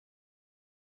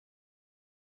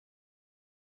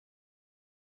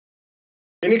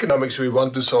In economics, we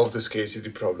want to solve the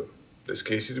scarcity problem. The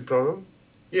scarcity problem?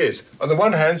 Yes. On the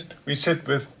one hand, we sit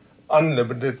with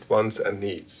unlimited wants and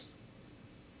needs.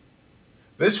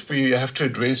 This we have to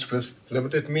address with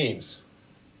limited means.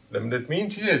 Limited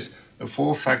means, yes, the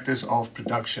four factors of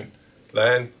production: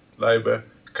 land, labor,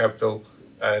 capital,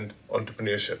 and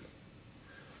entrepreneurship.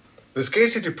 The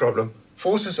scarcity problem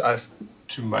forces us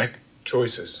to make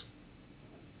choices.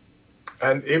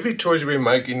 And every choice we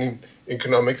make in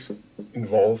economics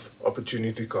involves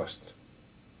opportunity cost.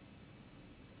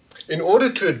 In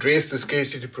order to address the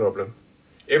scarcity problem,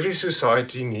 every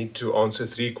society needs to answer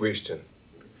three questions.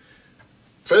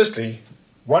 Firstly,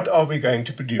 what are we going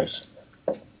to produce?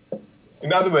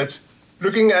 In other words,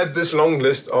 looking at this long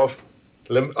list of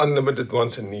unlimited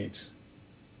wants and needs,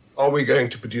 are we going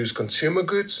to produce consumer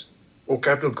goods or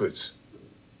capital goods?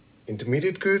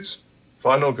 Intermediate goods,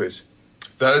 final goods?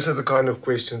 Those are the kind of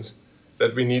questions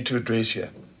that we need to address here.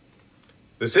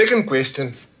 The second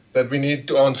question that we need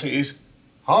to answer is,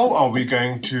 how are we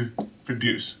going to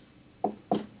produce?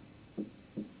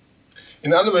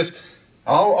 In other words,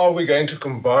 how are we going to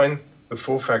combine the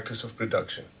four factors of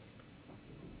production?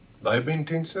 Labor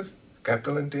intensive,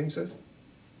 capital intensive?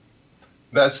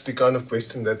 That's the kind of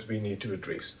question that we need to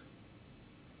address.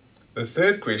 The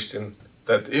third question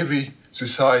that every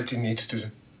society needs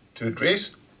to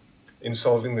address in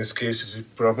solving the scarcity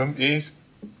problem is,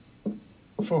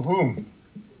 for whom?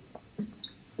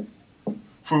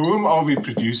 For whom are we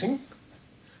producing?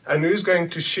 And who's going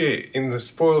to share in the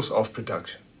spoils of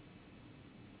production?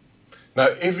 Now,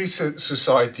 every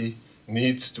society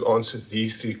needs to answer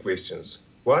these three questions: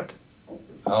 what,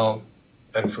 how,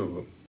 and for whom.